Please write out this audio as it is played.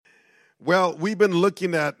Well, we've been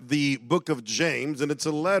looking at the book of James, and it's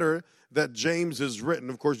a letter that James has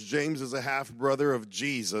written. Of course, James is a half-brother of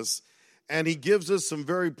Jesus, and he gives us some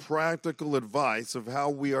very practical advice of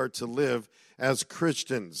how we are to live as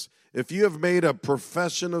Christians. If you have made a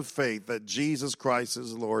profession of faith that Jesus Christ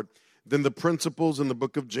is Lord, then the principles in the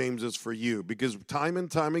book of James is for you. Because time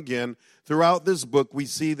and time again, throughout this book, we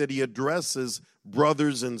see that he addresses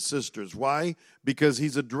brothers and sisters. Why? Because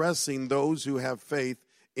he's addressing those who have faith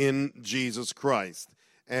in Jesus Christ.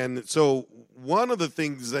 And so one of the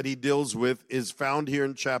things that he deals with is found here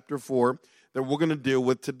in chapter 4 that we're going to deal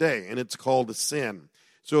with today, and it's called sin.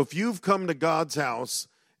 So if you've come to God's house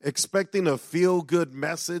expecting a feel-good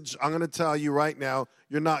message, I'm going to tell you right now,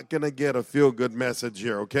 you're not going to get a feel-good message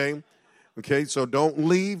here, okay? Okay, so don't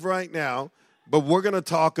leave right now, but we're going to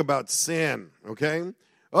talk about sin, okay?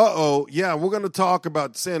 Yeah, we're going to talk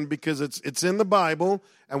about sin because it's in the Bible,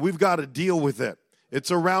 and we've got to deal with it. It's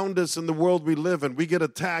around us in the world we live in. We get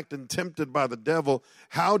attacked and tempted by the devil.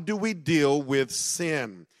 How do we deal with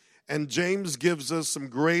sin? And James gives us some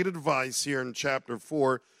great advice here in chapter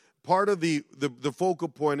 4. Part of the focal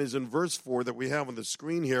point is in verse 4 that we have on the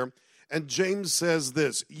screen here. And James says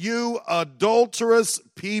this, "You adulterous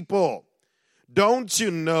people, don't you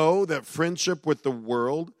know that friendship with the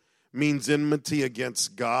world means enmity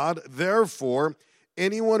against God? Therefore,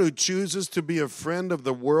 anyone who chooses to be a friend of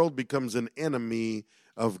the world becomes an enemy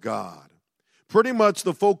of God." Pretty much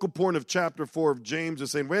the focal point of chapter 4 of James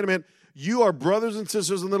is saying, wait a minute, you are brothers and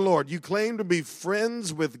sisters in the Lord. You claim to be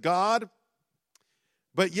friends with God,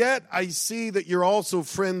 but yet I see that you're also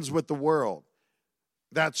friends with the world.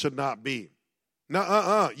 That should not be.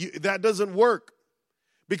 No, that doesn't work.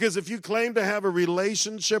 Because if you claim to have a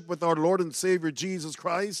relationship with our Lord and Savior Jesus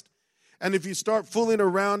Christ, and if you start fooling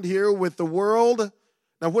around here with the world,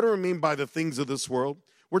 now what do I mean by the things of this world?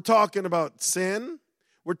 We're talking about sin.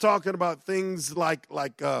 We're talking about things like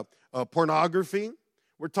pornography.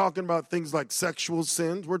 We're talking about things like sexual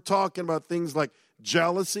sins. We're talking about things like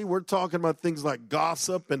jealousy. We're talking about things like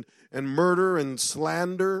gossip and murder and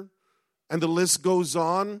slander. And the list goes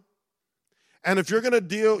on. And if you're going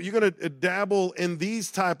to dabble in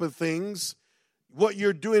these type of things, what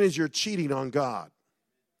you're doing is you're cheating on God.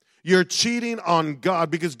 You're cheating on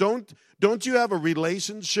God because don't you have a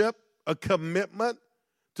relationship, a commitment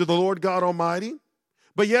to the Lord God Almighty?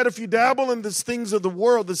 But yet if you dabble in the things of the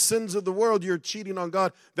world, the sins of the world, you're cheating on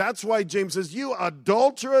God. That's why James says, you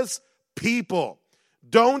adulterous people,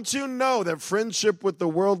 don't you know that friendship with the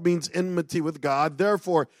world means enmity with God?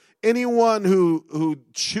 Therefore, anyone who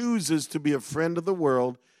chooses to be a friend of the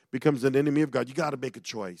world becomes an enemy of God. You got to make a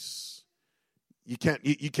choice. You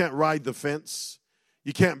can't ride the fence.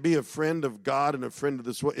 You can't be a friend of God and a friend of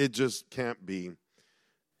this world. It just can't be.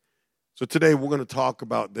 So today we're going to talk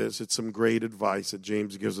about this. It's some great advice that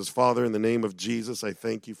James gives us. Father, in the name of Jesus, I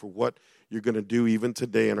thank you for what you're going to do even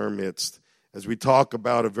today in our midst as we talk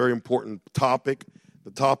about a very important topic,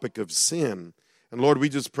 the topic of sin. And Lord, we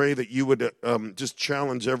just pray that you would just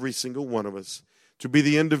challenge every single one of us to be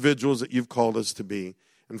the individuals that you've called us to be.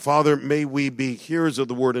 And Father, may we be hearers of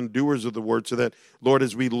the word and doers of the word so that, Lord,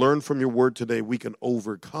 as we learn from your word today, we can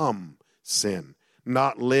overcome sin,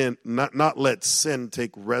 not let sin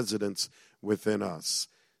take residence within us.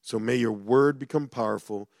 So may your word become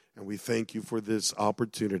powerful, and we thank you for this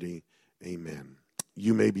opportunity. Amen.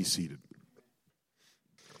 You may be seated.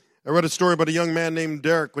 I read a story about a young man named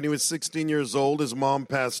Derek. When he was 16 years old, his mom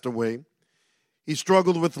passed away. He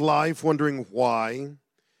struggled with life, wondering why.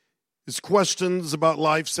 His questions about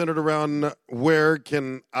life centered around where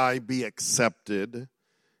can I be accepted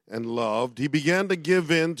and loved. He began to give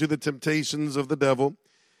in to the temptations of the devil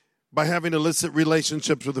by having illicit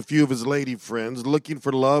relationships with a few of his lady friends, looking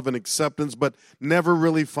for love and acceptance, but never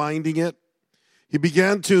really finding it. He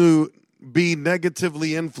began to be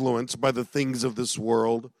negatively influenced by the things of this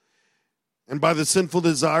world and by the sinful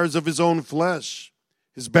desires of his own flesh.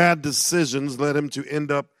 His bad decisions led him to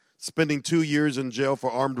end up spending 2 years in jail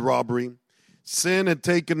for armed robbery. Sin had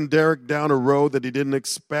taken Derek down a road that he didn't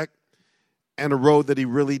expect and a road that he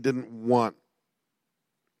really didn't want.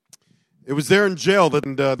 It was there in jail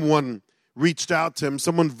that one reached out to him.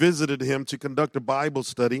 Someone visited him to conduct a Bible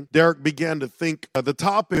study. Derek began to think the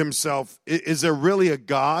top of himself, is there really a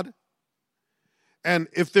God? And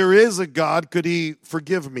if there is a God, could he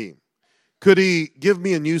forgive me? Could he give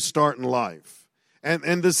me a new start in life?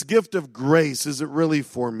 And this gift of grace, is it really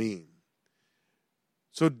for me?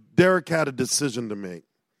 So Derek had a decision to make.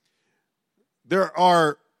 There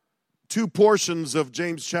are two portions of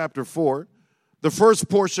James chapter 4. The first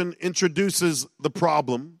portion introduces the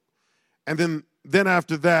problem, and then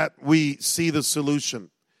after that, we see the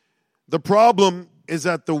solution. The problem is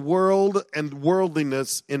that the world and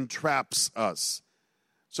worldliness entraps us.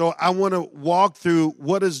 So I want to walk through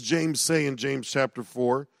what does James say in James chapter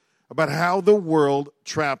 4 about how the world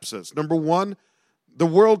traps us. Number one, the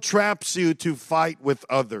world traps you to fight with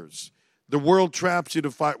others. The world traps you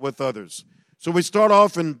to fight with others. So we start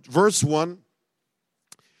off in verse 1,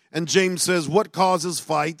 and James says, what causes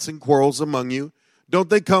fights and quarrels among you? Don't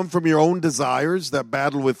they come from your own desires that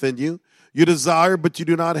battle within you? You desire, but you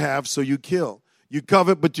do not have, so you kill. You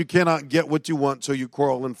covet, but you cannot get what you want, so you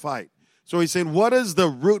quarrel and fight. So he's saying, what is the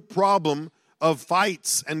root problem of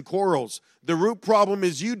fights and quarrels? The root problem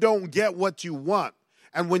is you don't get what you want.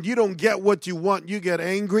 And when you don't get what you want, you get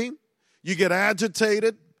angry, you get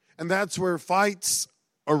agitated, and that's where fights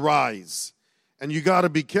arise. And you got to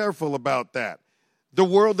be careful about that. The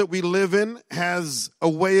world that we live in has a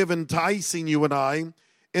way of enticing you and I,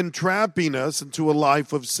 entrapping us into a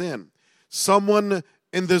life of sin. Someone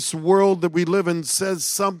in this world that we live in says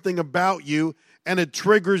something about you, and it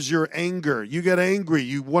triggers your anger. You get angry.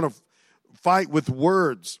 You want to fight with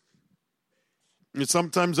words. And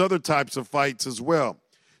sometimes other types of fights as well.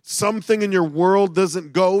 Something in your world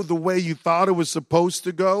doesn't go the way you thought it was supposed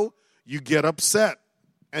to go. You get upset,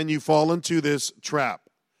 and you fall into this trap.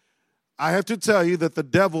 I have to tell you that the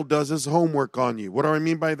devil does his homework on you. What do I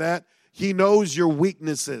mean by that? He knows your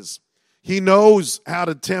weaknesses. He knows how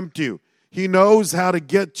to tempt you. He knows how to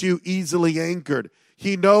get you easily anchored.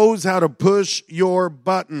 He knows how to push your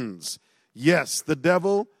buttons. Yes, the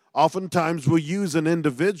devil oftentimes will use an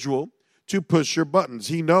individual to push your buttons.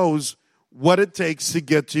 He knows what it takes to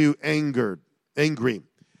get you angry.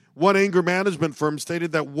 One anger management firm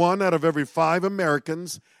stated that 1 out of every 5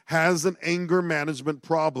 Americans has an anger management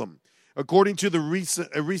problem. According to the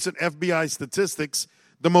recent FBI statistics,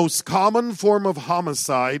 the most common form of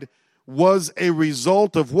homicide was a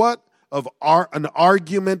result of what? Of an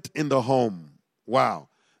argument in the home. Wow.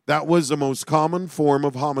 That was the most common form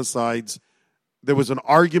of homicides. There was an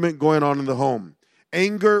argument going on in the home.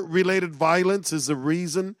 Anger-related violence is the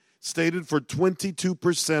reason stated for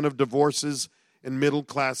 22% of divorces in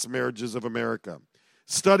middle-class marriages of America.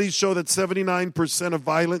 Studies show that 79% of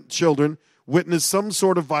violent children witness some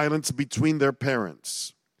sort of violence between their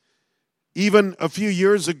parents. Even a few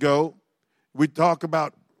years ago, we talk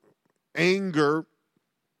about anger.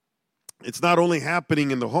 It's not only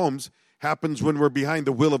happening in the homes, happens when we're behind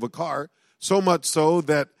the wheel of a car, so much so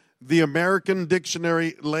that the American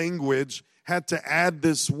dictionary language had to add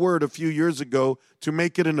this word a few years ago to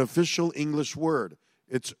make it an official English word.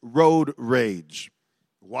 It's road rage.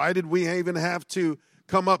 Why did we even have to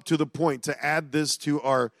come up to the point to add this to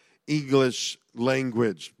our English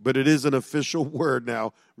language? But it is an official word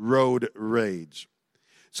now, road rage.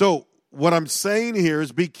 So what I'm saying here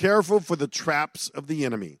is be careful for the traps of the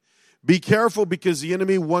enemy. Be careful because the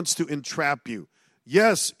enemy wants to entrap you.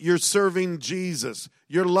 Yes, you're serving Jesus.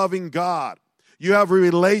 You're loving God. You have a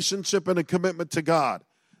relationship and a commitment to God.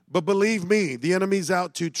 But believe me, the enemy's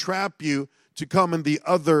out to trap you to come in the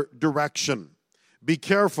other direction. Be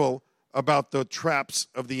careful about the traps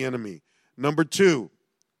of the enemy. Number 2,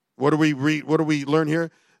 what do we read? What do we learn here?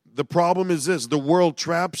 The problem is this: the world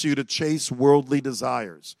traps you to chase worldly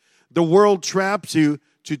desires. The world traps you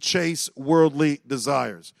to chase worldly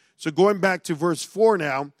desires. So going back to verse 4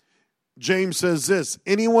 now, James says this: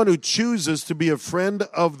 anyone who chooses to be a friend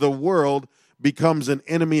of the world becomes an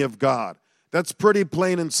enemy of God. That's pretty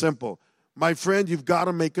plain and simple. My friend, you've got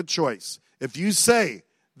to make a choice. If you say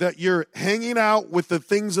that you're hanging out with the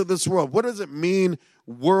things of this world, what does it mean,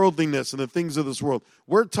 worldliness and the things of this world?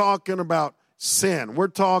 We're talking about sin. We're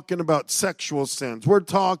talking about sexual sins. We're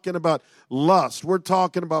talking about lust. We're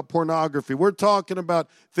talking about pornography. We're talking about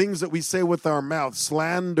things that we say with our mouth,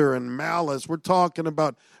 slander and malice. We're talking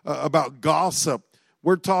about gossip.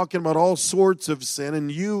 We're talking about all sorts of sin,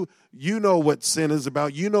 and you know what sin is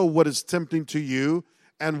about. You know what is tempting to you,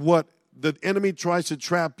 and what the enemy tries to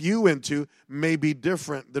trap you into may be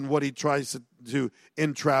different than what he tries to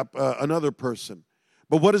entrap another person.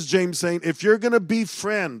 But what is James saying? If you're going to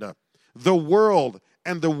befriend the world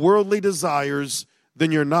and the worldly desires,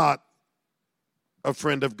 then you're not a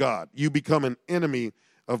friend of God. You become an enemy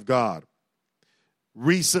of God.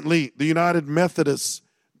 Recently, the United Methodist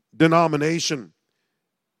denomination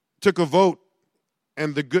took a vote,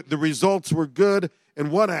 and the results were good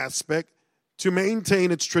in one aspect: to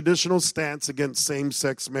maintain its traditional stance against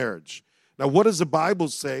same-sex marriage. Now, what does the Bible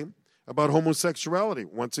say about homosexuality?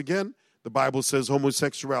 Once again, the Bible says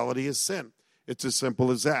homosexuality is sin. It's as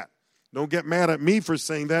simple as that. Don't get mad at me for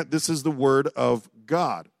saying that. This is the word of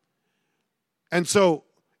God. And so,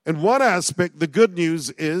 in one aspect, the good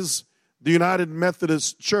news is the United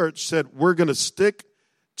Methodist Church said, we're going to stick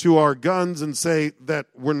to our guns and say that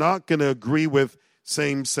we're not going to agree with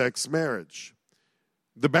same-sex marriage.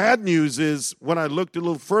 The bad news is, when I looked a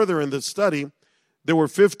little further in this study, there were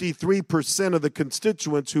 53% of the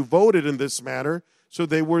constituents who voted in this matter, so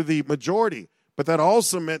they were the majority. But that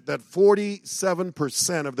also meant that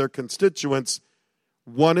 47% of their constituents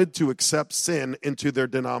wanted to accept sin into their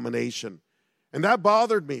denomination. And that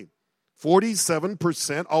bothered me.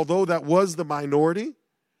 47%, although that was the minority,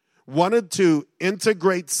 wanted to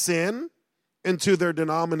integrate sin into their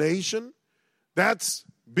denomination. That's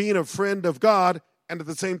being a friend of God and at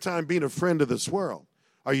the same time being a friend of this world.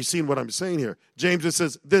 Are you seeing what I'm saying here? James just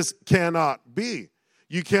says, this cannot be.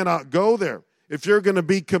 You cannot go there. If you're going to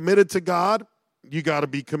be committed to God, you got to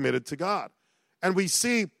be committed to God. And we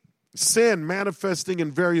see sin manifesting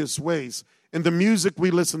in various ways in the music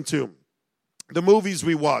we listen to, the movies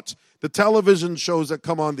we watch, the television shows that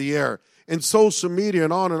come on the air, in social media,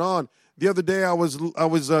 and on and on. The other day I was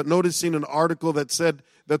noticing an article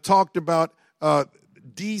that talked about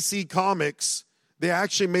DC Comics. They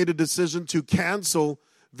actually made a decision to cancel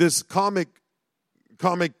this comic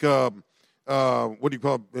what do you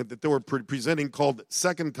call it, that they were presenting called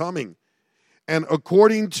Second Coming. And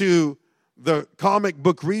according to the comic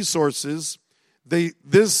book resources,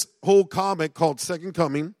 this whole comic called Second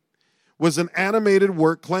Coming was an animated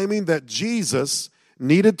work claiming that Jesus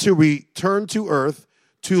needed to return to earth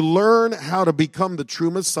to learn how to become the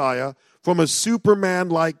true Messiah from a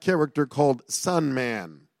Superman-like character called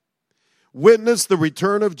Sunman. Witness the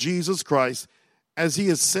return of Jesus Christ as he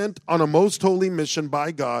is sent on a most holy mission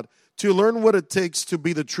by God to learn what it takes to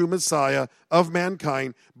be the true Messiah of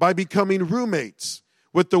mankind by becoming roommates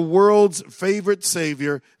with the world's favorite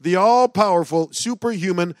Savior, the all-powerful,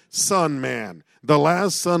 superhuman Sunman, the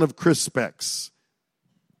last son of Chris Specs.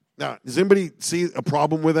 Now, does anybody see a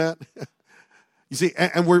problem with that? You see,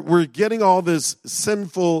 and we're getting all this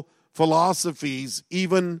sinful philosophies,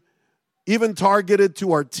 even targeted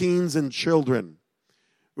to our teens and children.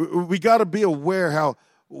 We got to be aware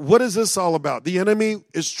what is this all about? The enemy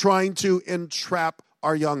is trying to entrap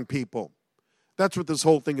our young people. That's what this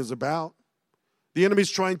whole thing is about. The enemy's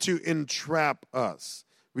trying to entrap us.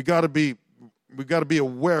 We got to be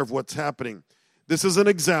aware of what's happening. This is an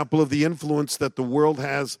example of the influence that the world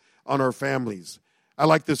has on our families. I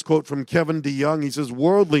like this quote from Kevin DeYoung. He says,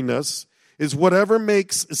 worldliness is whatever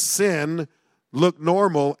makes sin look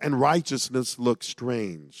normal and righteousness look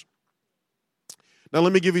strange. Now,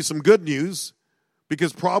 let me give you some good news,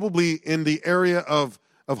 because probably in the area of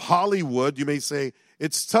Hollywood, you may say,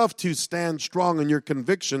 it's tough to stand strong in your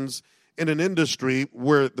convictions in an industry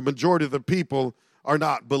where the majority of the people are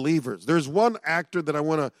not believers. There's one actor that I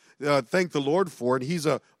want to thank the Lord for, and he's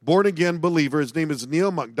a born-again believer. His name is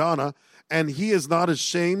Neil McDonough, and he is not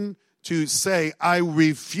ashamed to say, I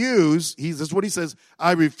refuse, this is what he says,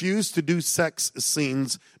 I refuse to do sex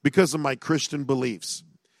scenes because of my Christian beliefs.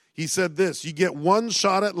 He said this, you get one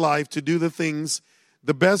shot at life to do the things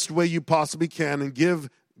the best way you possibly can and give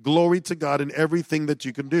glory to God in everything that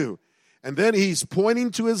you can do. And then he's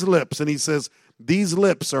pointing to his lips, and he says, these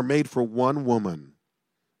lips are made for one woman.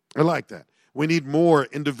 I like that. We need more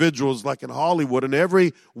individuals like in Hollywood in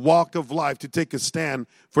every walk of life to take a stand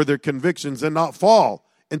for their convictions and not fall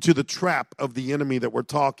into the trap of the enemy that we're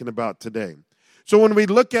talking about today. So when we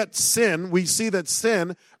look at sin, we see that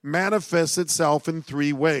sin manifests itself in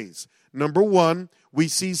three ways. Number one, we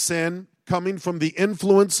see sin coming from the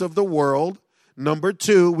influence of the world. Number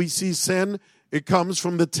two, we see sin, it comes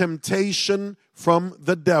from the temptation from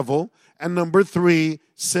the devil. And number three,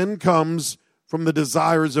 sin comes from the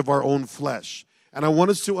desires of our own flesh. And I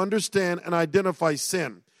want us to understand and identify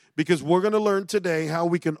sin, because we're going to learn today how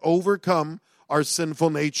we can overcome our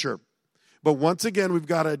sinful nature. But once again, we've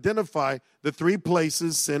got to identify the three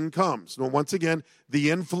places sin comes. Now, once again, the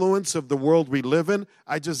influence of the world we live in.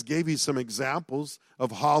 I just gave you some examples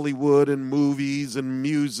of Hollywood and movies and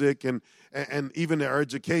music and even our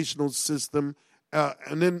educational system.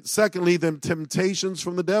 And then secondly, the temptations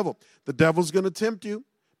from the devil. The devil's going to tempt you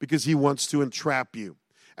because he wants to entrap you.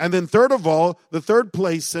 And then third of all, the third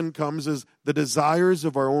place sin comes is the desires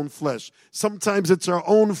of our own flesh. Sometimes it's our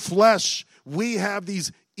own flesh. We have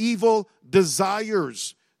these evil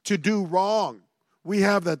desires to do wrong. We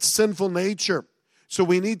have that sinful nature. So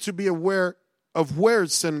we need to be aware of where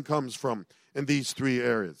sin comes from in these three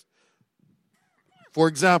areas. For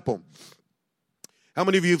example, how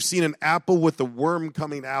many of you have seen an apple with a worm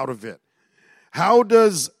coming out of it? How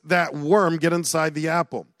does that worm get inside the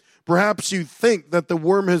apple? Perhaps you think that the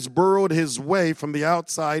worm has burrowed his way from the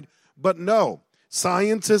outside, but no.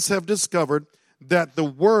 Scientists have discovered that the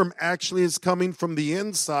worm actually is coming from the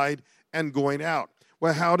inside and going out.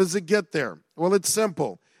 Well, how does it get there? Well, it's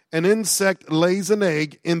simple. An insect lays an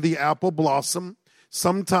egg in the apple blossom.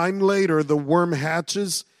 Sometime later, the worm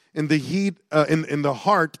hatches in the in the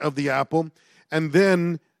heart of the apple, and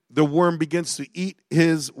then the worm begins to eat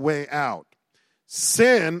his way out.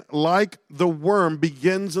 Sin, like the worm,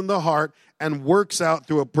 begins in the heart and works out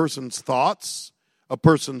through a person's thoughts, a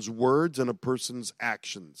person's words, and a person's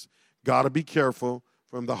actions. Got to be careful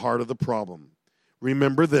from the heart of the problem.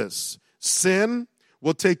 Remember this: sin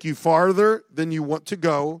will take you farther than you want to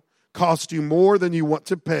go, cost you more than you want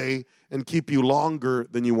to pay, and keep you longer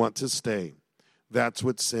than you want to stay. That's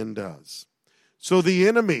what sin does. So the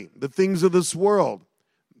enemy, the things of this world,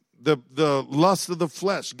 the lust of the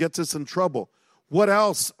flesh gets us in trouble. What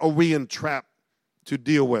else are we entrapped to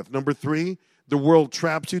deal with? Number 3, the world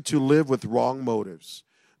traps you to live with wrong motives.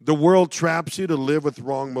 The world traps you to live with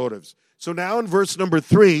wrong motives. So now in verse number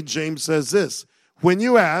 3, James says this: when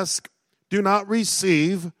you ask, do not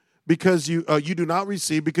receive because you do not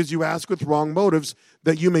receive because you ask with wrong motives,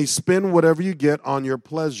 that you may spend whatever you get on your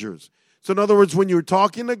pleasures. So in other words, when you're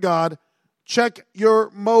talking to God, check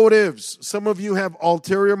your motives. Some of you have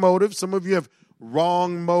ulterior motives. Some of you have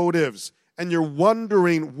wrong motives. And you're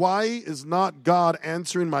wondering, why is not God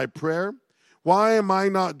answering my prayer? Why am I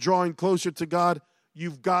not drawing closer to God?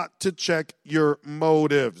 You've got to check your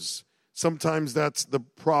motives. Sometimes that's the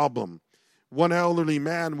problem. One elderly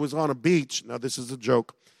man was on a beach. Now, this is a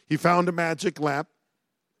joke. He found a magic lamp.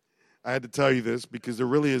 I had to tell you this because there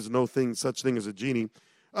really is no such thing as a genie.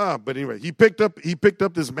 But anyway, he picked up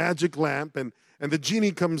this magic lamp, and the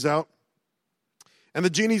genie comes out. And the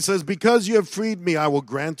genie says, because you have freed me, I will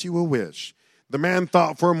grant you a wish. The man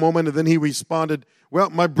thought for a moment, and then he responded, well,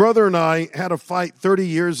 my brother and I had a fight 30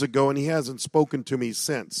 years ago, and he hasn't spoken to me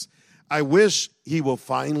since. I wish he will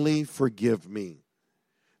finally forgive me.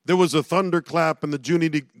 There was a thunderclap, and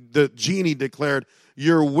the genie declared,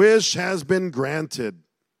 your wish has been granted.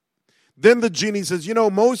 Then the genie says,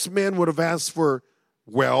 most men would have asked for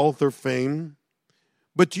wealth or fame,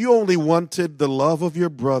 but you only wanted the love of your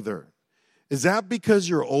brother. Is that because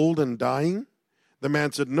you're old and dying? The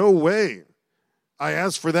man said, no way. I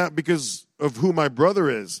asked for that because of who my brother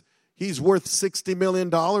is. He's worth $60 million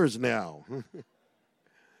now.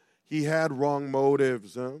 He had wrong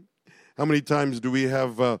motives. Huh? How many times do we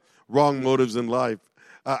have wrong motives in life?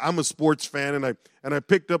 I'm a sports fan, and I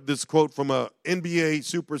picked up this quote from a NBA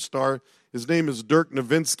superstar. His name is Dirk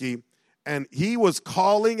Nowitzki, and he was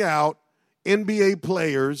calling out NBA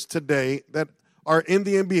players today that are in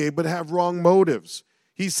the NBA but have wrong motives.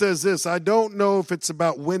 He says this: I don't know if it's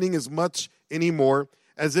about winning as much anymore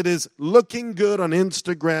as it is looking good on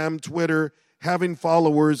Instagram, Twitter, having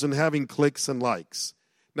followers, and having clicks and likes.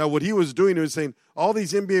 Now, what he was doing, he was saying, all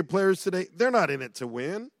these NBA players today, they're not in it to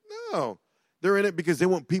win. No, they're in it because they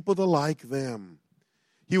want people to like them.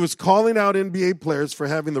 He was calling out NBA players for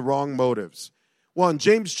having the wrong motives. Well, in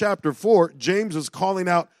James chapter 4, James is calling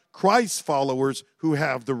out Christ followers who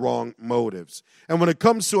have the wrong motives. And when it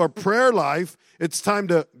comes to our prayer life, it's time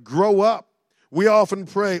to grow up. We often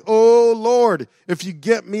pray, oh, Lord, if you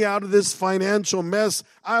get me out of this financial mess,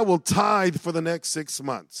 I will tithe for the next 6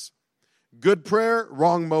 months. Good prayer,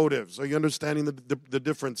 wrong motives. Are you understanding the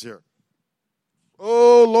difference here?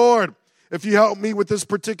 Oh, Lord, if you help me with this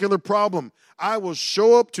particular problem, I will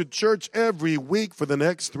show up to church every week for the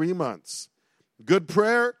next 3 months. Good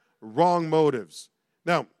prayer, wrong motives.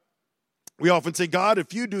 Now, we often say, God,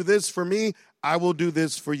 if you do this for me, I will do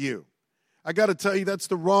this for you. I got to tell you, that's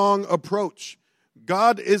the wrong approach.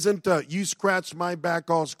 God isn't a you scratch my back,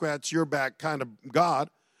 I'll scratch your back kind of God.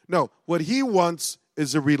 No, what he wants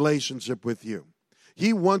is a relationship with you.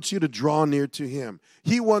 He wants you to draw near to him.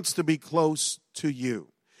 He wants to be close to you.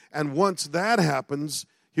 And once that happens,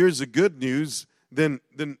 here's the good news, then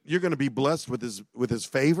you're going to be blessed with his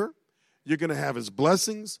favor. You're going to have his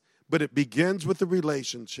blessings, but it begins with the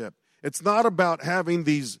relationship. It's not about having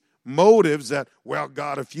these motives that, well,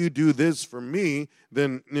 God, if you do this for me,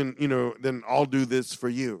 then I'll do this for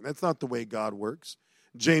you. That's not the way God works.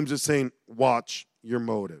 James is saying, watch your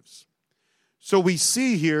motives. So we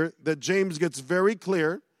see here that James gets very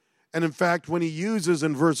clear, and in fact, when he uses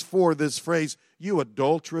in verse 4 this phrase, you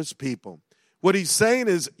adulterous people, what he's saying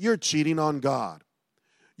is you're cheating on God.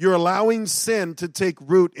 You're allowing sin to take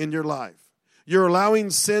root in your life. You're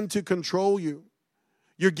allowing sin to control you.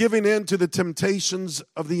 You're giving in to the temptations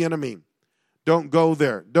of the enemy. Don't go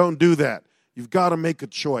there. Don't do that. You've got to make a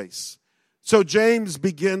choice. So James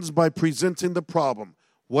begins by presenting the problem.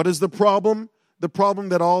 What is the problem? The problem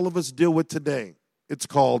that all of us deal with today. It's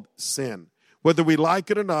called sin. Whether we like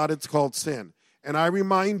it or not, it's called sin. And I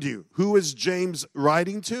remind you, who is James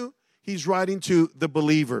writing to? He's writing to the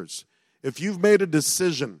believers. If you've made a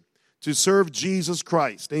decision to serve Jesus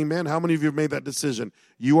Christ. Amen. How many of you have made that decision?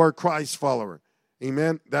 You are a Christ follower.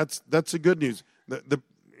 Amen. That's the good news.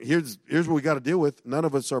 Here's what we got to deal with. None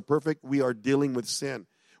of us are perfect. We are dealing with sin.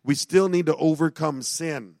 We still need to overcome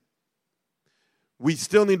sin. We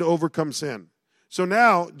still need to overcome sin. So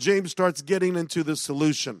now James starts getting into the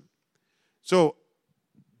solution. So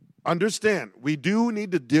understand, we do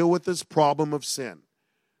need to deal with this problem of sin.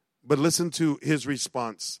 But listen to his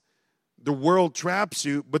response. The world traps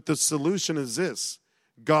you, but the solution is this: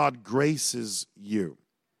 God graces you.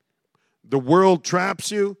 The world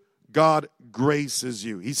traps you, God graces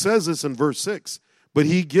you. He says this in verse 6, but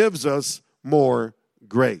he gives us more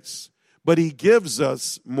grace. But he gives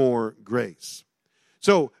us more grace.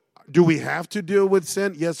 So, do we have to deal with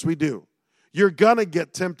sin? Yes, we do. You're going to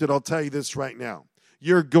get tempted. I'll tell you this right now.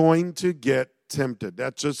 You're going to get tempted.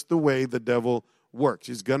 That's just the way the devil works.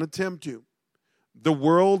 He's going to tempt you. The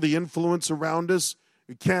world, the influence around us,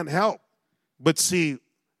 we can't help but see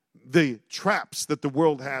the traps that the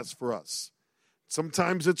world has for us.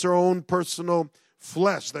 Sometimes it's our own personal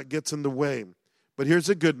flesh that gets in the way. But here's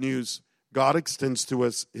the good news. God extends to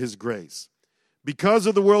us his grace. Because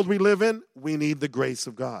of the world we live in, we need the grace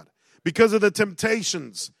of God. Because of the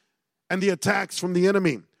temptations and the attacks from the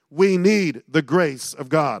enemy, we need the grace of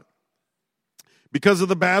God. Because of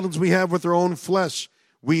the battles we have with our own flesh,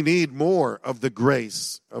 we need more of the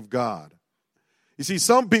grace of God. You see,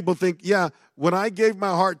 some people think, yeah, when I gave my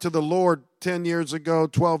heart to the Lord 10 years ago,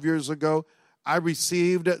 12 years ago, I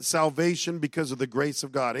received salvation because of the grace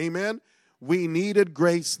of God. Amen? We needed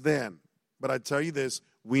grace then. But I tell you this,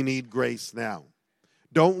 we need grace now.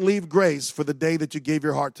 Don't leave grace for the day that you gave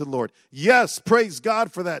your heart to the Lord. Yes, praise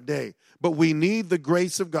God for that day. But we need the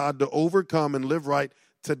grace of God to overcome and live right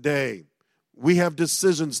today. We have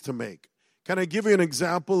decisions to make. Can I give you an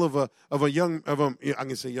example of a young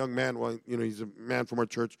man? Well, he's a man from our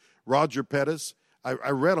church, Roger Pettis. I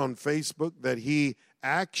read on Facebook that he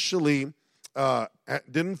actually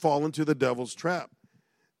didn't fall into the devil's trap.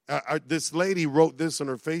 This lady wrote this on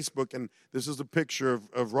her Facebook, and this is a picture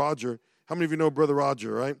of Roger. How many of you know Brother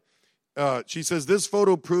Roger, right? She says, this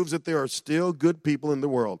photo proves that there are still good people in the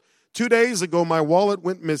world. 2 days ago, my wallet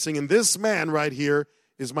went missing, and this man right here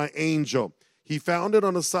is my angel. He found it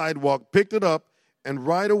on a sidewalk, picked it up, and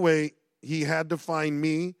right away, he had to find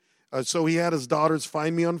me. So he had his daughters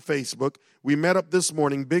find me on Facebook. We met up this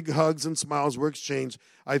morning. Big hugs and smiles were exchanged.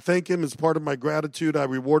 I thank him as part of my gratitude. I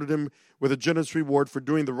rewarded him with a generous reward for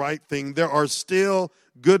doing the right thing. There are still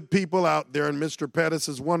good people out there, and Mr. Pettis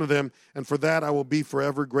is one of them. And for that, I will be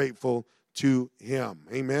forever grateful to him.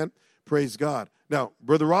 Amen. Praise God. Now,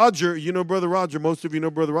 Brother Roger, you know Brother Roger. Most of you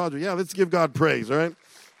know Brother Roger. Yeah, let's give God praise, all right?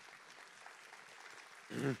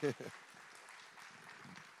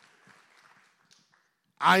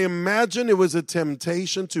 I imagine it was a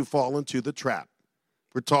temptation to fall into the trap.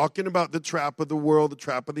 We're talking about the trap of the world, the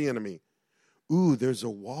trap of the enemy. Ooh, there's a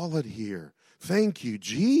wallet here. Thank you,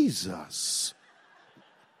 Jesus.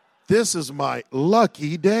 This is my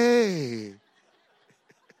lucky day.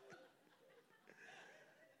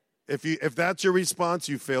 If that's your response,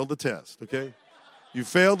 you failed the test, okay? You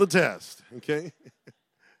failed the test, okay?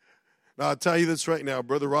 Now, I'll tell you this right now.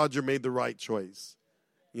 Brother Roger made the right choice.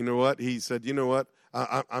 You know what? He said, you know what?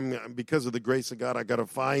 I'm because of the grace of God, I got to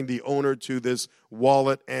find the owner to this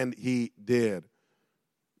wallet, and he did.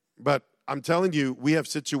 But I'm telling you, we have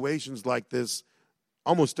situations like this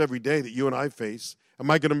almost every day that you and I face. Am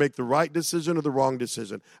I going to make the right decision or the wrong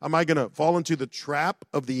decision? Am I going to fall into the trap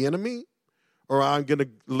of the enemy, or am I going to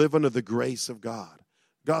live under the grace of God?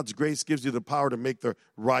 God's grace gives you the power to make the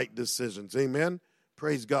right decisions. Amen?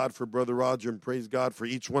 Praise God for Brother Roger, and praise God for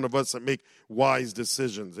each one of us that make wise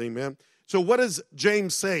decisions. Amen? So what does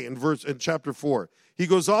James say in chapter 4? He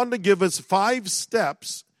goes on to give us 5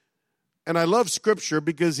 steps, and I love Scripture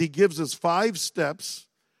because he gives us 5 steps.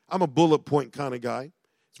 I'm a bullet point kind of guy.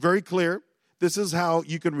 It's very clear. This is how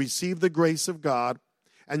you can receive the grace of God,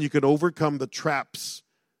 and you can overcome the traps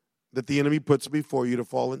that the enemy puts before you to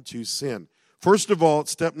fall into sin. First of all,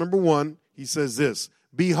 step number 1, he says this: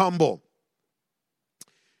 be humble.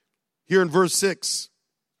 Here in verse 6,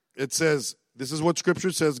 it says, this is what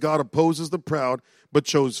Scripture says: God opposes the proud, but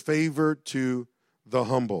shows favor to the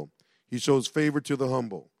humble. He shows favor to the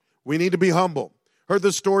humble. We need to be humble. Heard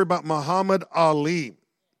the story about Muhammad Ali.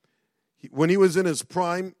 When he was in his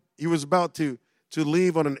prime, he was about to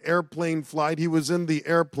leave on an airplane flight. He was in the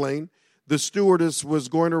airplane. The stewardess was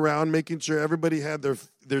going around making sure everybody had their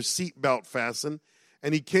seatbelt fastened.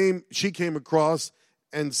 And she came across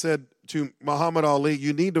and said to Muhammad Ali,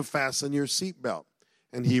 you need to fasten your seatbelt.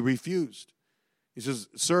 And he refused. He says,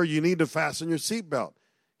 sir, you need to fasten your seatbelt.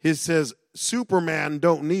 He says, Superman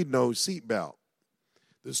don't need no seatbelt.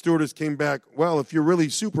 The stewardess came back, well, if you're really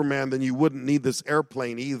Superman, then you wouldn't need this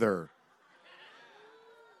airplane either.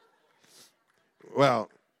 Well,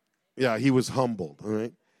 yeah, he was humbled, all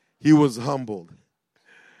right? He was humbled.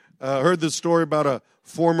 Heard this story about a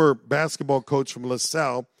former basketball coach from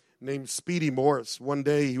LaSalle named Speedy Morris. One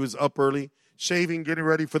day he was up early, shaving, getting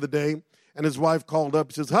ready for the day, and his wife called up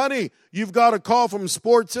and says, honey, you've got a call from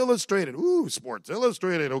Sports Illustrated. Ooh, Sports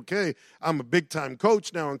Illustrated, okay. I'm a big-time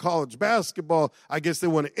coach now in college basketball. I guess they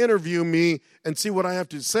want to interview me and see what I have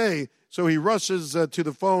to say. So he rushes to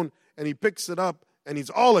the phone, and he picks it up, and he's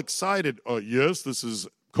all excited. Yes, this is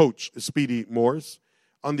Coach Speedy Morris.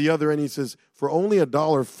 On the other end, he says, for only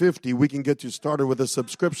 $1.50, we can get you started with a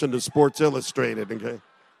subscription to Sports Illustrated, okay?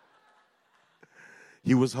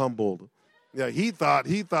 He was humbled. Yeah, he thought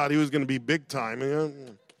he was going to be big time.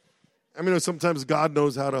 I mean, sometimes God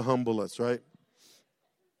knows how to humble us, right?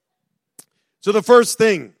 So the first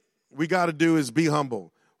thing we got to do is be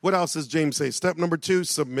humble. What else does James say? Step number 2,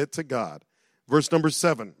 submit to God. Verse number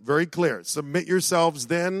 7, very clear. Submit yourselves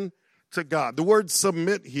then to God. The word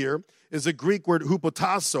submit here is a Greek word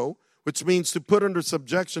hupotasso, which means to put under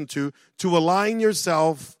subjection to align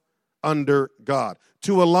yourself under God.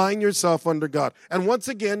 To align yourself under God. And once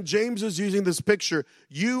again, James is using this picture.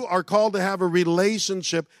 You are called to have a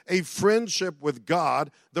relationship, a friendship with God.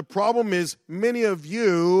 The problem is many of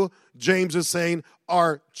you, James is saying,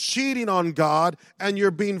 are cheating on God and you're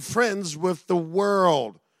being friends with the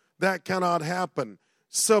world. That cannot happen.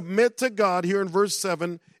 Submit to God here in verse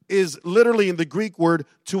 7 is literally in the Greek word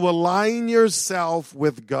to align yourself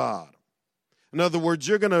with God. In other words,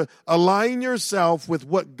 you're going to align yourself with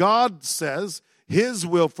what God says, His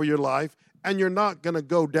will for your life, and you're not going to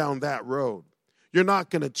go down that road. You're not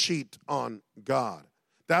going to cheat on God.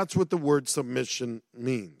 That's what the word submission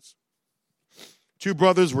means. 2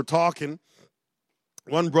 brothers were talking.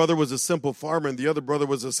 One brother was a simple farmer, and the other brother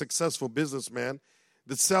was a successful businessman.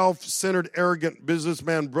 The self-centered, arrogant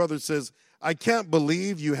businessman brother says, I can't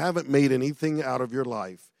believe you haven't made anything out of your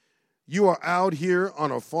life. You are out here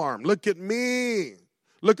on a farm. Look at me.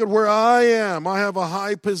 Look at where I am. I have a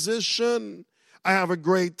high position. I have a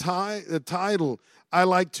great title. I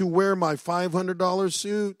like to wear my $500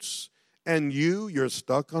 suits. And you're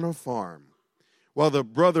stuck on a farm. Well, the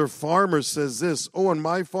brother farmer says this, on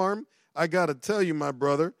my farm, I got to tell you, my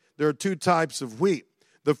brother, there are 2 types of wheat.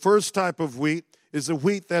 The first type of wheat is a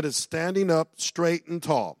wheat that is standing up straight and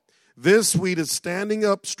tall. This wheat is standing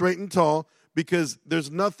up straight and tall because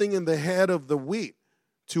there's nothing in the head of the wheat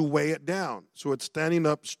to weigh it down. So it's standing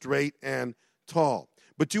up straight and tall.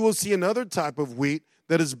 But you will see another type of wheat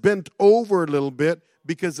that is bent over a little bit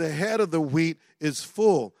because the head of the wheat is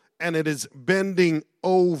full and it is bending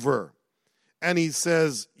over. And he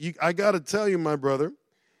says, I got to tell you, my brother,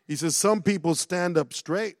 he says, some people stand up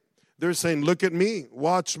straight. They're saying, look at me,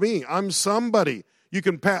 watch me, I'm somebody. You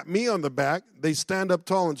can pat me on the back. They stand up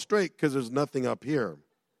tall and straight because there's nothing up here.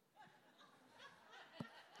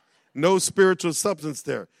 No spiritual substance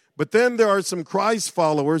there. But then there are some Christ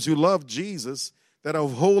followers who love Jesus that have a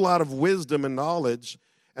whole lot of wisdom and knowledge.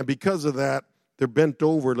 And because of that, they're bent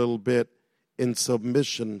over a little bit in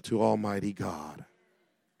submission to Almighty God.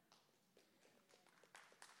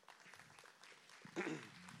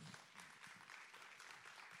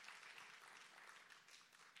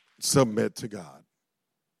 Submit to God.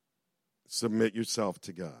 Submit yourself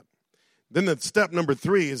to God. Then the step number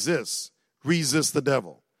 3 is this. Resist the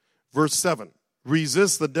devil. Verse 7.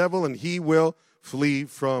 Resist the devil and he will flee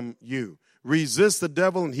from you. Resist the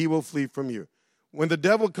devil and he will flee from you. When the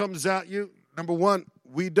devil comes at you, number 1,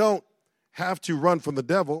 we don't have to run from the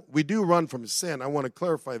devil. We do run from sin. I want to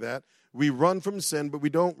clarify that. We run from sin, but we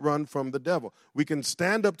don't run from the devil. We can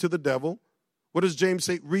stand up to the devil. What does James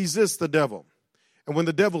say? Resist the devil. And when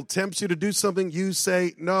the devil tempts you to do something, you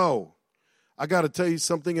say no. I got to tell you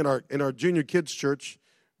something. In our junior kids church,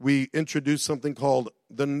 we introduced something called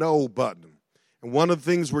the no button. And one of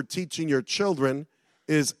the things we're teaching your children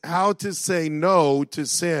is how to say no to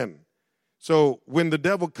sin. So when the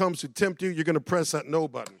devil comes to tempt you, you're going to press that no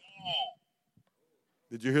button.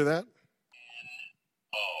 Did you hear that?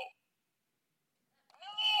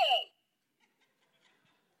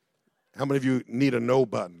 How many of you need a no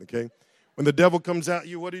button, okay? When the devil comes at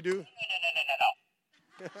you, what do you do?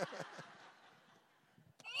 No.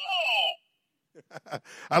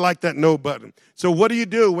 I like that no button. So what do you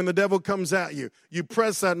do when the devil comes at you? You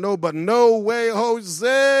press that no button. No way,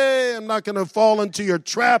 Jose. I'm not going to fall into your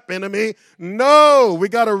trap, enemy. No, we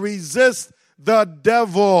got to resist the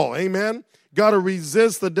devil. Amen. Got to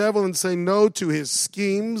resist the devil and say no to his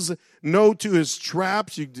schemes, no to his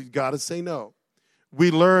traps. You got to say no.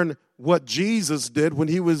 We learn what Jesus did when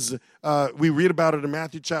he was, we read about it in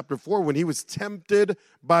Matthew chapter 4, when he was tempted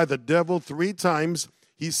by the devil 3 times,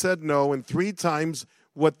 he said no, and 3 times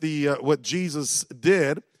what Jesus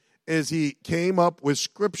did is he came up with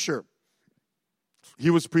Scripture. He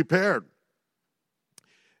was prepared.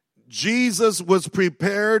 Jesus was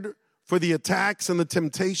prepared for the attacks and the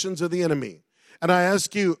temptations of the enemy. And I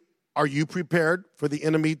ask you, are you prepared for the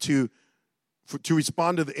enemy to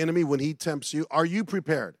respond to the enemy when he tempts you? Are you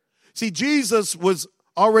prepared? See, Jesus was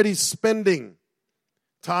already spending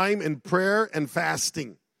time in prayer and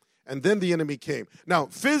fasting, and then the enemy came. Now,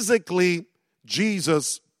 physically,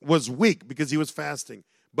 Jesus was weak because he was fasting,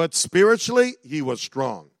 but spiritually, he was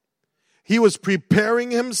strong. He was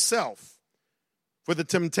preparing himself for the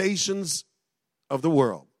temptations of the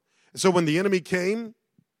world. So when the enemy came,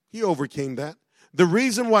 he overcame that. The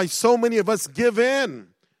reason why so many of us give in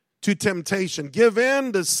to temptation, give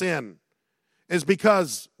in to sin, is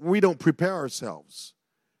because we don't prepare ourselves.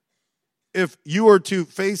 If you were to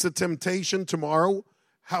face a temptation tomorrow,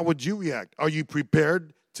 how would you react? Are you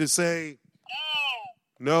prepared to say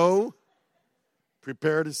no?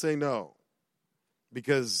 Prepare to say no.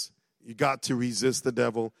 Because you got to resist the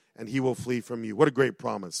devil and he will flee from you. What a great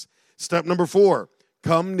promise. Step number 4,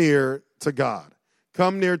 come near to God.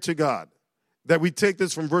 Come near to God. That we take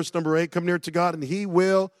this from verse number 8, come near to God and he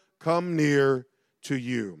will come near to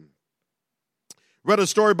you. Read a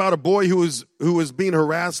story about a boy who was being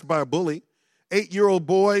harassed by a bully. 8-year-old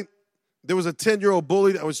boy. There was a 10-year-old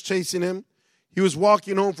bully that was chasing him. He was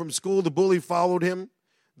walking home from school. The bully followed him.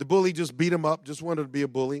 The bully just beat him up, just wanted to be a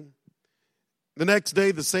bully. The next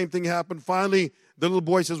day, the same thing happened. Finally, the little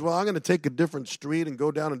boy says, well, I'm going to take a different street and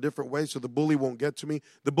go down a different way so the bully won't get to me.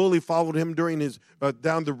 The bully followed him during his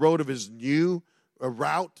down the road of his new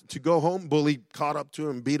route to go home. Bully caught up to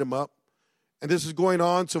him and beat him up. And this is going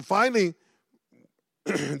on. So finally,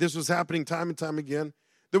 this was happening time and time again.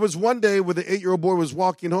 There was one day where the 8-year-old boy was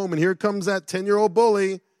walking home, and here comes that 10-year-old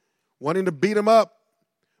bully wanting to beat him up.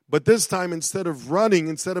 But this time, instead of running,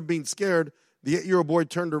 instead of being scared, the 8-year-old boy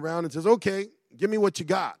turned around and says, okay, give me what you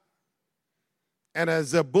got. And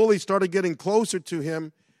as the bully started getting closer to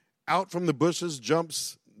him, out from the bushes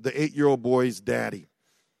jumps the 8-year-old boy's daddy.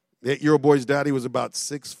 The 8-year-old boy's daddy was about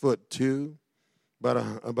 6'2",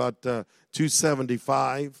 about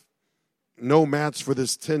 275. No match for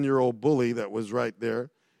this 10-year-old bully that was right there.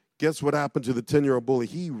 Guess what happened to the 10-year-old bully?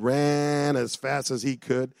 He ran as fast as he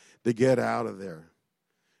could to get out of there.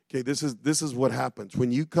 Okay, this is what happens.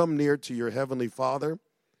 When you come near to your heavenly Father,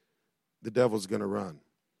 the devil's going to run.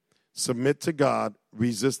 Submit to God,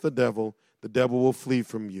 resist the devil will flee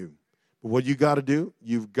from you. But what you got to do,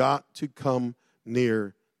 you've got to come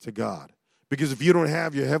near to God. Because if you don't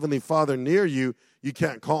have your heavenly Father near you, you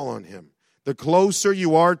can't call on him. The closer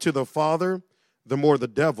you are to the Father, the more the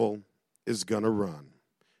devil is going to run.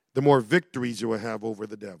 The more victories you will have over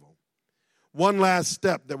the devil. One last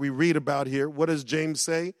step that we read about here. What does James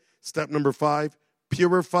say? Step number 5,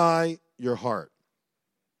 purify your heart.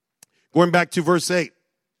 Going back to verse 8,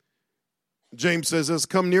 James says this,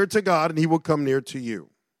 come near to God and he will come near to you.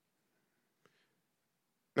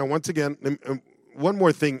 Now, once again, one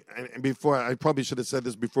more thing, and before I probably should have said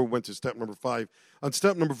this before we went to step number 5. On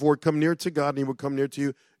step number 4, come near to God and he will come near to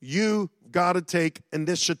you. You've got to take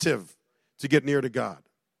initiative to get near to God.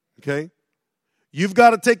 Okay? You've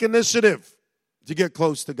got to take initiative to get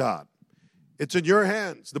close to God. It's in your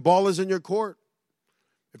hands. The ball is in your court.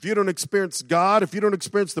 If you don't experience God, if you don't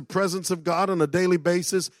experience the presence of God on a daily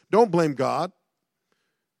basis, don't blame God.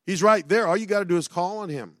 He's right there. All you got to do is call on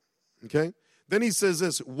him. Okay? Then he says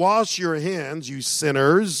this, wash your hands, you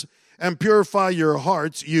sinners, and purify your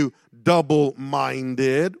hearts, you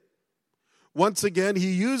double-minded. Once again,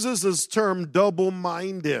 he uses this term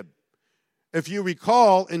double-minded. If you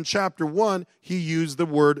recall, in chapter 1, he used the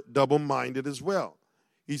word double-minded as well.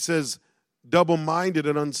 He says, double-minded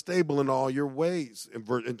and unstable in all your ways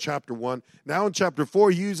in chapter 1. Now in chapter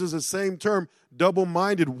 4, he uses the same term,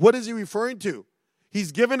 double-minded. What is he referring to?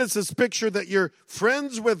 He's given us this picture that you're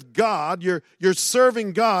friends with God, you're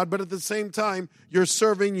serving God, but at the same time, you're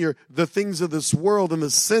serving the things of this world and the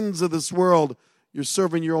sins of this world. You're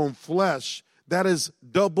serving your own flesh. That is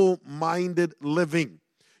double-minded living.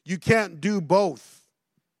 You can't do both.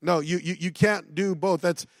 No, you can't do both.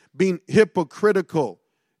 That's being hypocritical.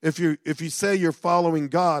 If you say you're following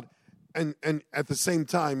God and at the same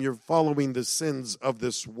time you're following the sins of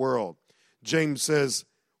this world. James says,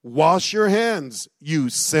 wash your hands, you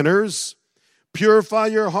sinners. Purify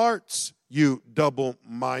your hearts, you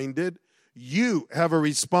double-minded. You have a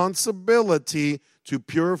responsibility to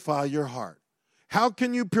purify your heart. How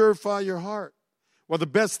can you purify your heart? Well, the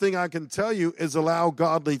best thing I can tell you is allow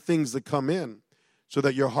godly things to come in so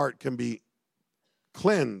that your heart can be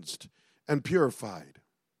cleansed and purified.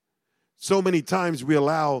 So many times we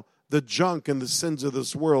allow the junk and the sins of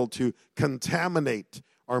this world to contaminate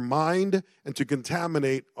our mind and to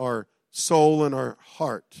contaminate our soul and our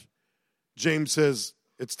heart. James says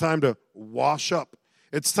it's time to wash up.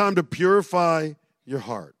 It's time to purify your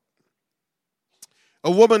heart.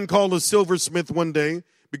 A woman called a silversmith one day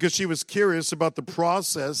because she was curious about the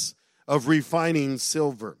process of refining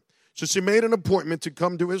silver. So she made an appointment to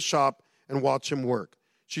come to his shop and watch him work.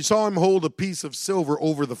 She saw him hold a piece of silver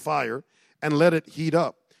over the fire and let it heat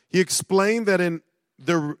up. He explained that in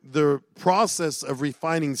the process of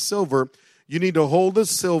refining silver, you need to hold the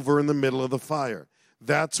silver in the middle of the fire.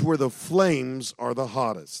 That's where the flames are the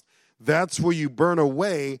hottest. That's where you burn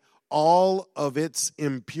away all of its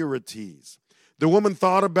impurities. The woman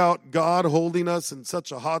thought about God holding us in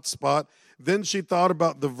such a hot spot. Then she thought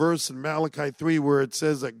about the verse in Malachi 3 where it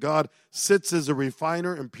says that God sits as a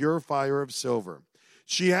refiner and purifier of silver.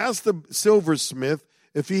 She asked the silversmith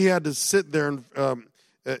if he had to sit there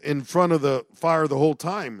in front of the fire the whole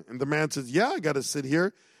time. And the man says, yeah, I got to sit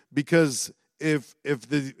here because if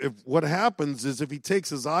what happens is if he takes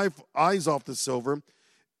his eyes off the silver,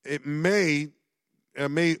 it may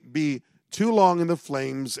be too long in the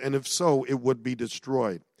flames, and if so, it would be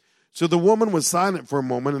destroyed. So the woman was silent for a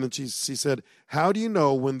moment, and then she said, how do you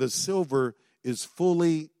know when the silver is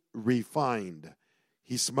fully refined?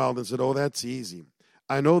 He smiled and said, oh, that's easy.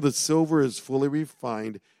 I know the silver is fully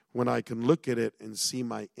refined when I can look at it and see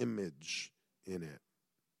my image in it.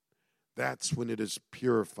 That's when it is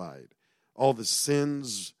purified. All the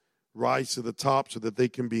sins rise to the top so that they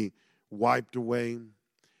can be wiped away.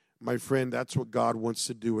 My friend, that's what God wants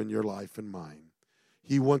to do in your life and mine.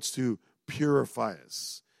 He wants to purify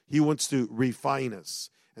us. He wants to refine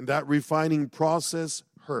us. And that refining process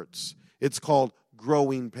hurts. It's called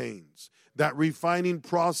growing pains. That refining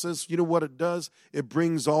process, you know what it does? It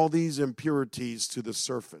brings all these impurities to the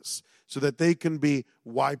surface so that they can be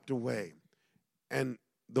wiped away. And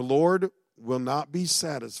the Lord will not be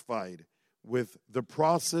satisfied with the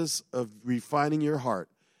process of refining your heart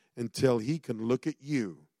until He can look at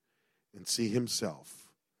you and see Himself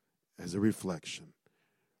as a reflection.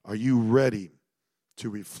 Are you ready to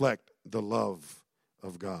reflect the love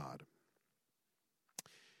of God?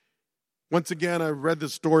 Once again, I read the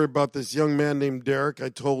story about this young man named Derek. I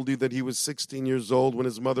told you that he was 16 years old when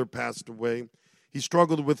his mother passed away. He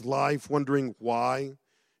struggled with life, wondering why.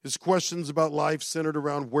 His questions about life centered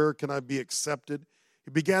around where can I be accepted.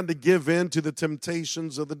 He began to give in to the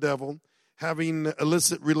temptations of the devil, having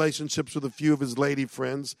illicit relationships with a few of his lady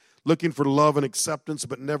friends, looking for love and acceptance,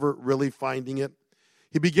 but never really finding it.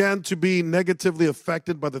 He began to be negatively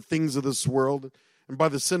affected by the things of this world and by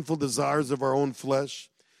the sinful desires of our own flesh.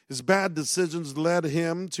 His bad decisions led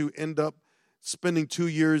him to end up spending 2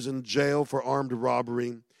 years in jail for armed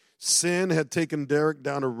robbery. Sin had taken Derek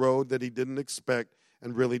down a road that he didn't expect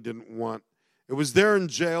and really didn't want. It was there in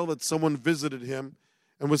jail that someone visited him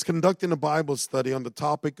and was conducting a Bible study on the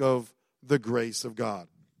topic of the grace of God.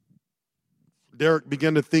 Derek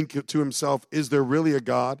began to think to himself, is there really a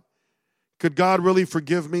God? Could God really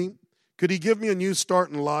forgive me? Could He give me a new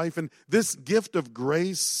start in life? And this gift of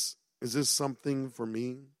grace, is this something for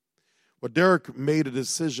me? Well, Derek made a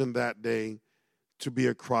decision that day to be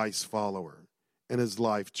a Christ follower, and his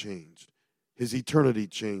life changed. His eternity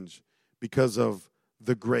changed because of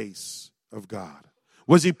the grace of God.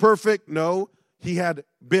 Was he perfect? No. He had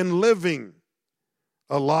been living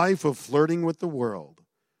a life of flirting with the world,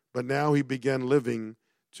 but now he began living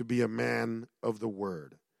to be a man of the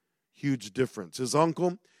Word. Huge difference. His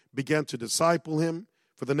uncle began to disciple him.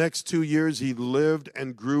 For the next 2 years, he lived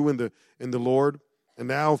and grew in the Lord. And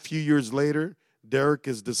now, a few years later, Derek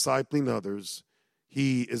is discipling others.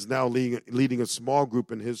 He is now leading a small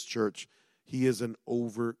group in his church. He is an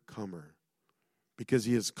overcomer because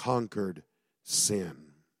he has conquered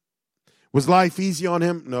sin. Was life easy on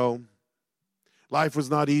him? No. Life was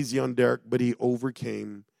not easy on Derek, but he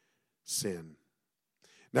overcame sin.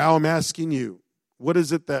 Now I'm asking you, what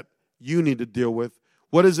is it that you need to deal with?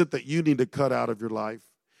 What is it that you need to cut out of your life?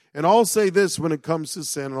 And I'll say this when it comes to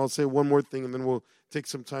sin, and I'll say one more thing, and then we'll take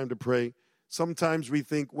some time to pray. Sometimes we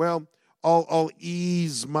think, well, I'll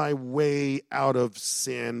ease my way out of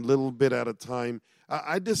sin, little bit at a time.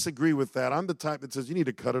 I disagree with that. I'm the type that says you need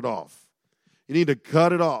to cut it off. You need to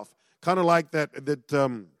cut it off. Kind of like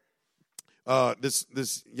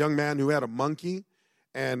this young man who had a monkey,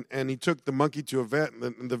 and he took the monkey to a vet,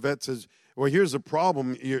 and the vet says, well, here's the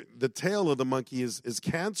problem. The tail of the monkey is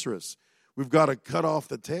cancerous. We've got to cut off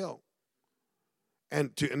the tail.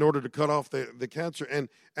 and in order to cut off the cancer.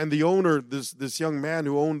 And the owner, this young man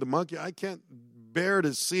who owned the monkey, I can't bear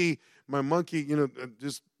to see my monkey,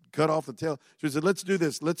 just cut off the tail. So he said, let's do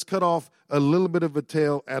this. Let's cut off a little bit of a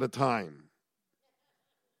tail at a time.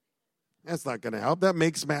 That's not going to help. That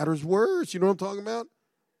makes matters worse. You know what I'm talking about?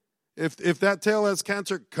 If that tail has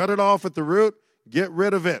cancer, cut it off at the root. Get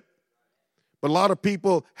rid of it. But a lot of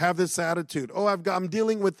people have this attitude. Oh, I'm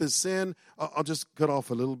dealing with this sin. I'll just cut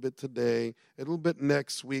off a little bit today, a little bit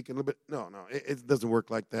next week, a little bit. No, it doesn't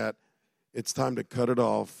work like that. It's time to cut it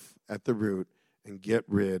off at the root and get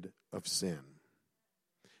rid of sin.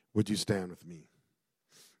 Would you stand with me?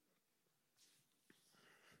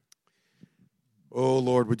 Oh,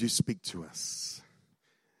 Lord, would you speak to us?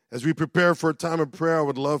 As we prepare for a time of prayer, I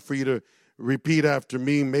would love for you to repeat after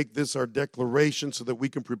me. Make this our declaration so that we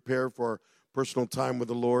can prepare for our personal time with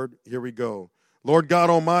the Lord. Here we go. Lord God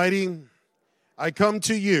Almighty, I come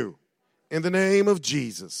to you in the name of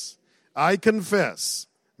Jesus. I confess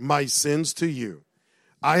my sins to you.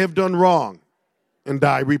 I have done wrong, and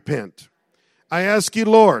I repent. I ask you,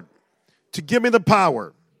 Lord, to give me the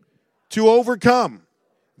power to overcome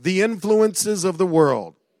the influences of the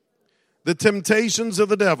world, the temptations of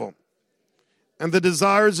the devil, and the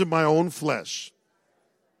desires of my own flesh.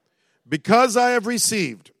 Because I have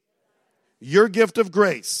received your gift of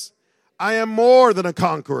grace, I am more than a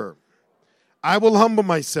conqueror. I will humble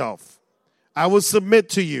myself. I will submit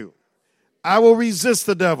to you. I will resist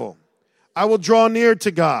the devil. I will draw near to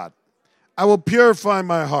God. I will purify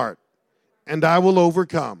my heart, and I will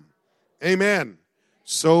overcome. Amen.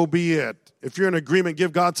 So be it. If you're in agreement,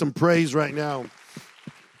 give God some praise right now.